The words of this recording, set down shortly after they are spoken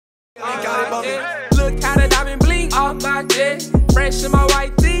Yeah. Look how the diamond blink off my chest. Fresh in my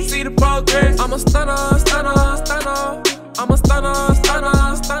white tee, see the progress. I'm a stunner, stunner, stunner. I'm a stunner,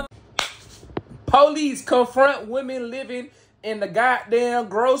 stunner, stunner. Police confront women living in the goddamn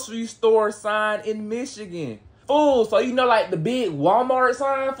grocery store sign in Michigan. Fool, so you know like the big Walmart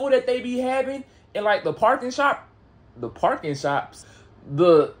sign, fool, that they be having in like the parking shops,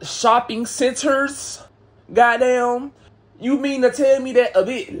 the shopping centers. Goddamn, you mean to tell me that a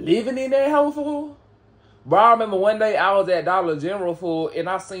bit living in that house, fool? Bro, I remember one day I was at Dollar General, fool, and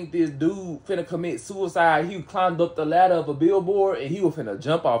I seen this dude finna commit suicide. He climbed up the ladder of a billboard and he was finna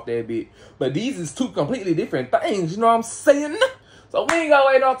jump off that bitch. But these is two completely different things, you know what I'm saying? So we ain't gonna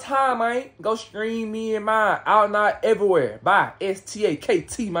wait no time, man. Go stream me and mine out now everywhere. Bye.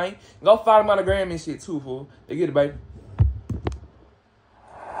 STAKT, man. Go follow me on the gram and shit too, fool. They get it, baby.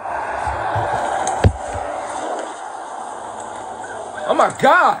 Oh my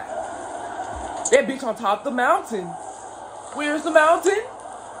God. That bitch on top of the mountain. Where's the mountain?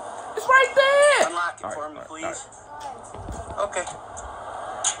 It's right there. Unlock it for me, please. Okay.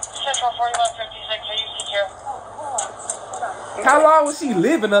 Central 4156, are you secure? How long was she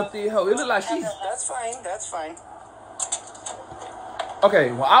living up there, ho? It look like she's... That's fine, that's fine.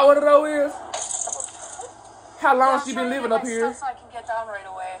 Okay, well, I want to know is... How long she been living up here? So I can get down right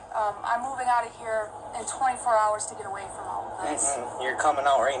away. I'm moving out of here in 24 hours to get away from all of this. You're coming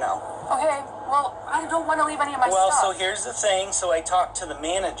out right now. Okay, well, I don't want to leave any of my stuff. Well, so here's the thing. So I talked to the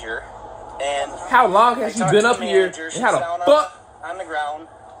manager, and... How long has she been up here? And how the fuck? On the ground.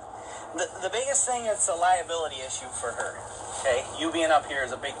 The biggest thing is a liability issue for her. Okay? You being up here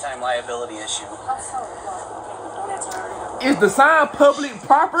is a big-time liability issue. I'm sorry. Okay, don't answer. Is the sign public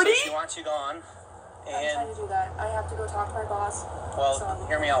property? So she wants you gone. I'm trying to do that. I have to go talk to my boss. Well, so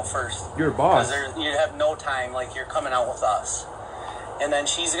hear me out first. Your boss? Because you have no time, like you're coming out with us. And then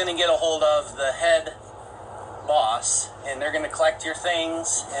she's going to get a hold of the head boss, and they're going to collect your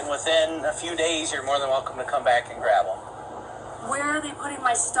things, and within a few days, you're more than welcome to come back and grab them. Where are they putting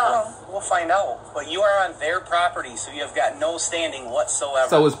my stuff? We'll find out. But you are on their property, so you have got no standing whatsoever.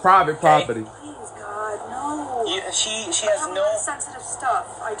 So it's private property. Please, God, no. She has I have a no... lot of sensitive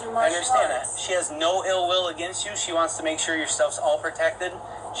stuff. I do martial I understand arts. that. She has no ill will against you. She wants to make sure your stuff's all protected.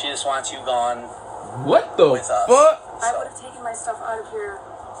 She just wants you gone. What the fuck? I would have taken my stuff out of here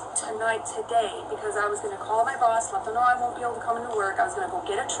tonight, today, because I was going to call my boss, let them know I won't be able to come into work. I was going to go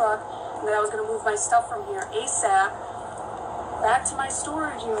get a truck, and then I was going to move my stuff from here ASAP back to my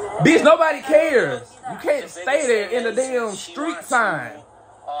storage unit. Bitch, nobody cares. You can't stay there in the damn street sign.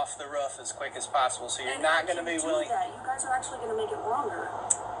 Off the roof as quick as possible, so you're not going to be willing. You guys are actually going to make it longer.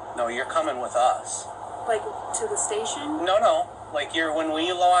 No, you're coming with us. Like to the station? No. Like when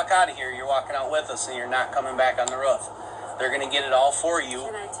we walk out of here, you're walking out with us, and you're not coming back on the roof. They're going to get it all for you.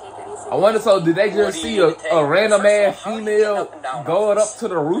 Can I take anything? I wonder, so did they just see a random ass female going up to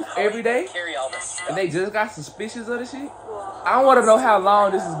the roof every day? And they just got suspicious of the shit? I want to know how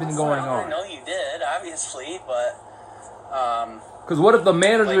long this has been going on. I know you did, obviously, but... Cause what if the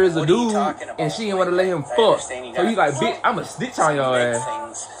manager is a dude and she didn't want to let him fuck? So you like, bitch, I'ma snitch on your ass.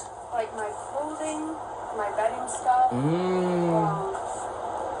 Like my clothing, my bedding stuff.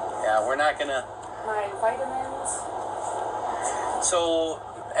 Yeah, we're not gonna. My vitamins. So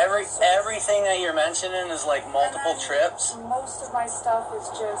everything that you're mentioning is like multiple trips. Most of my stuff is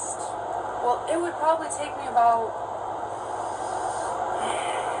just. Well, it would probably take me about.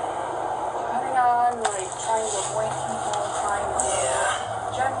 Depending on like trying to avoid people.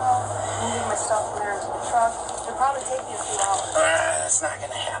 General, moving my stuff from there into the truck. It'll probably take me a few hours. That's not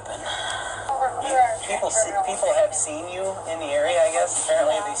gonna happen. People have seen you in the area, I guess.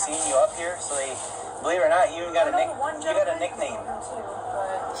 Apparently, they've seen you up here, so they, believe it or not, you got a nickname.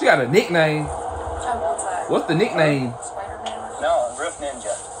 She got a nickname. What's the nickname? No, Roof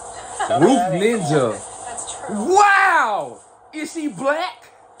Ninja. Roof Ninja. That's true. Wow! Is she black?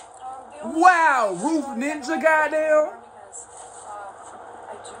 Wow, Roof Ninja, goddamn.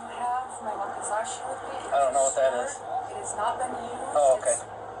 I don't know what that is. It has not been used. Oh, okay. It's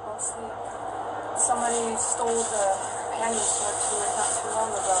mostly somebody stole the manuscript to it not too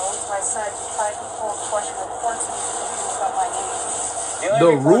long ago. So I said if I could pull a question reports and you could use up my name.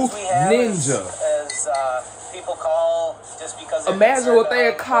 The Roof Ninja. Is people call just because. Imagine what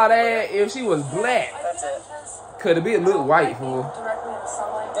they'd call that if she was black. That's it. Could it be a little white, fool? Directly in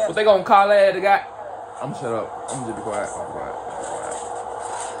sunlight. What they gonna call that? The guy. I'm shut up. I'm just be quiet. I'm quiet.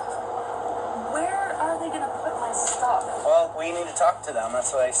 Well, we need to talk to them.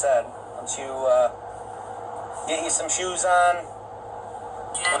 That's what I said. Once you get you some shoes on,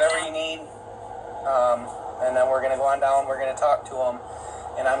 whatever you need, and then we're going to go on down. We're going to talk to them.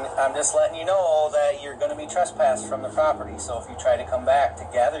 And I'm just letting you know that you're going to be trespassed from the property. So if you try to come back to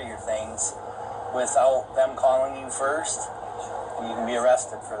gather your things without them calling you first, you can be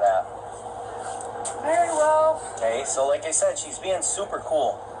arrested for that. Very well. Okay, so like I said, she's being super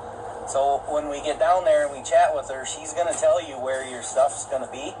cool. So when we get down there and we chat with her, she's going to tell you where your stuff's going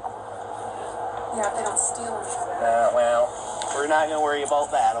to be. Yeah, if they don't steal it. Well, we're not going to worry about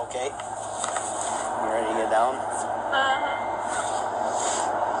that, okay? You ready to get down?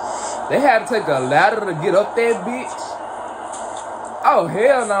 They had to take a ladder to get up that bitch. Oh,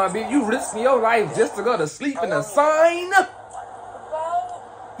 hell no, bitch. You risking your life just to go to sleep in the sun?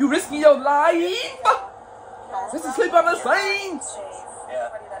 You risking your life just to sleep on the sign? Yeah.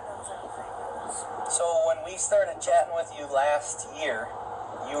 So when we started chatting with you last year,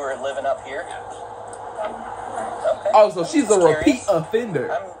 you were living up here? Okay. Oh, so she's a repeat offender.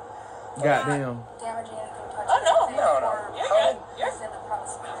 Goddamn. Oh, no. No. You're good. You're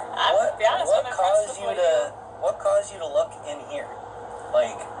good. What caused you to look in here?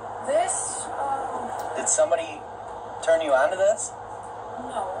 Like, This, did somebody turn you onto this?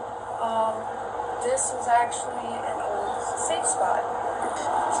 no. This was actually an old safe spot.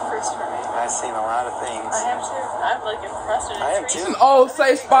 It's a first for me. I've seen a lot of things. I have too. I'm like impressed. I am It's too. an old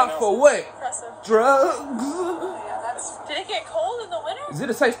safe spot for what? Impressive. Drugs? Yeah, that's. Did it get cold in the winter? Is it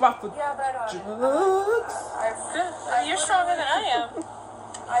a safe spot for Yeah, but drugs? Good. You're stronger than I am.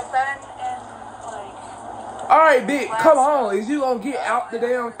 I've been in like. Alright, bitch, come on. Is you gonna get out the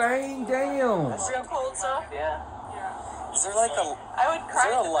damn thing? Damn. Real cold stuff. Yeah. Yeah. Is there like a I would cry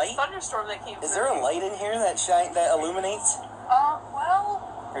there a at the light? thunderstorm that came through. Is there a light in here that illuminates?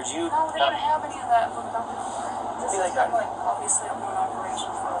 Well, Or do you? no, they don't have any of that hooked up anymore. This Be has like been like obviously a one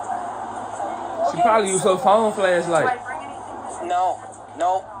operation for a time. So, She probably used her phone do flashlight. I bring anything with me?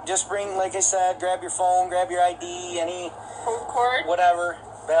 No. Just bring, like I said, grab your phone, grab your ID, any cord. whatever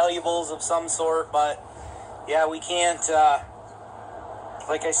valuables of some sort. But yeah, we can't.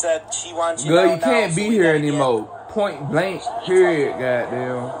 Like I said, she wants you. Girl, down you can't now, be so we here gotta get- anymore. Point blank, period,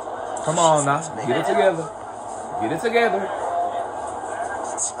 goddamn. Come on now, get it together. Get it together.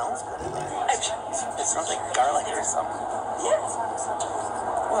 It smells good in there. It smells like garlic or something.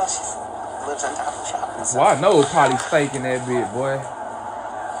 Well, she lives on top of the shop. And stuff. Well, I know it's probably stinking that bit, boy.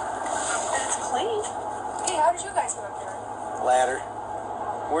 And it's clean. Hey, how did you guys get up here? Ladder.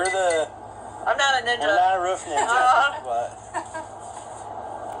 I'm not a We're ninja. not a roof ninja, but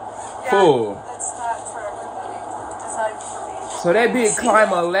Yeah, Cool. that's not for everybody. It's not even for me. So that bitch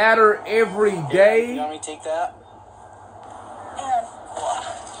climb a ladder every you day? want me to take that? And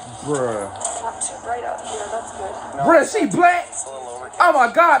Bruh. it's not too bright out here. That's good. No, Bruh, she black? it's a little overkill. Oh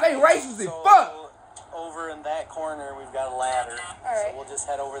my god, they racist as fuck. Over in that corner, we've got a ladder. Alright. So we'll just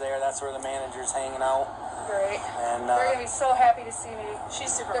head over there. That's where the manager's hanging out. Great. And They're gonna be so happy to see me.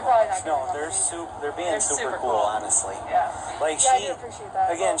 She's super They're cool. probably not no, gonna they're love me. they're being They're super super cool, cool. honestly. Yeah. Like Yeah, I she, do appreciate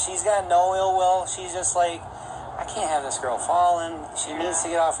that. again, she's got no ill will. She's just like, I can't have this girl falling. She needs to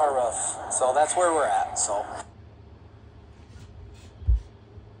get off our roof. So that's where we're at. So.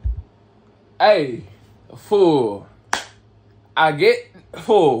 Hey, fool. I get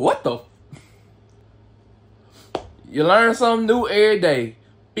fool. What the? You learn something new every day.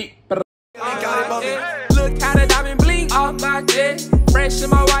 Beep. Look how the diamond blink off my chest. Fresh in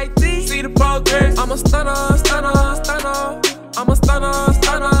my white tee. See the progress. I'm a stunner, stunner, stunner. I'm a stunner.